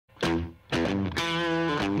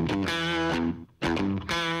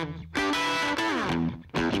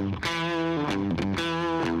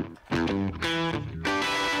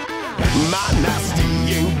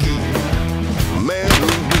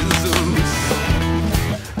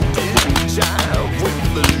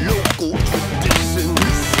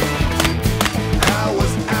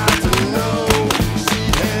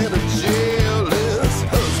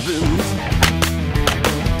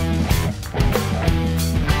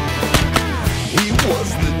was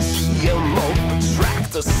the GM of the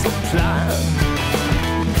tractor supply.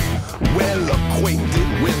 Well acquainted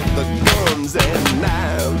with the guns and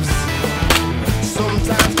knives.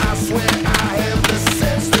 Sometimes I swear I have the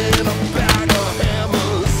sense in a bag of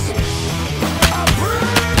hammers. I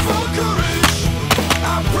pray for courage,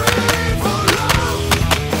 I pray for love,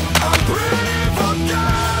 I pray for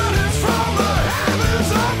guidance from the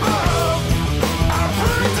heavens above. I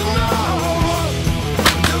pray to know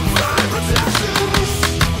divine protections,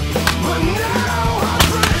 but now I'm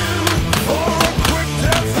praying for a quick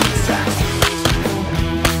death in Texas.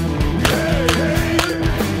 Hey, hey.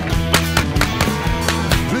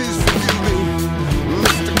 Please forgive me,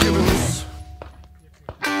 Mr. Gibbons.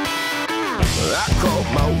 I caught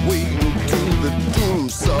my way into the Doom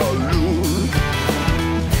Saloon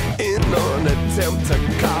in an attempt to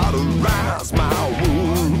cauterize my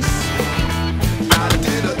wounds. I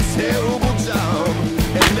did a terrible job,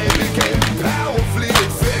 and they became powerfully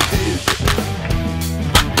infected.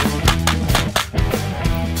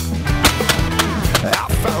 I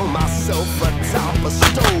found myself atop a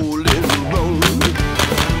stolen road,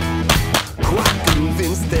 quite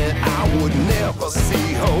convinced that I would never see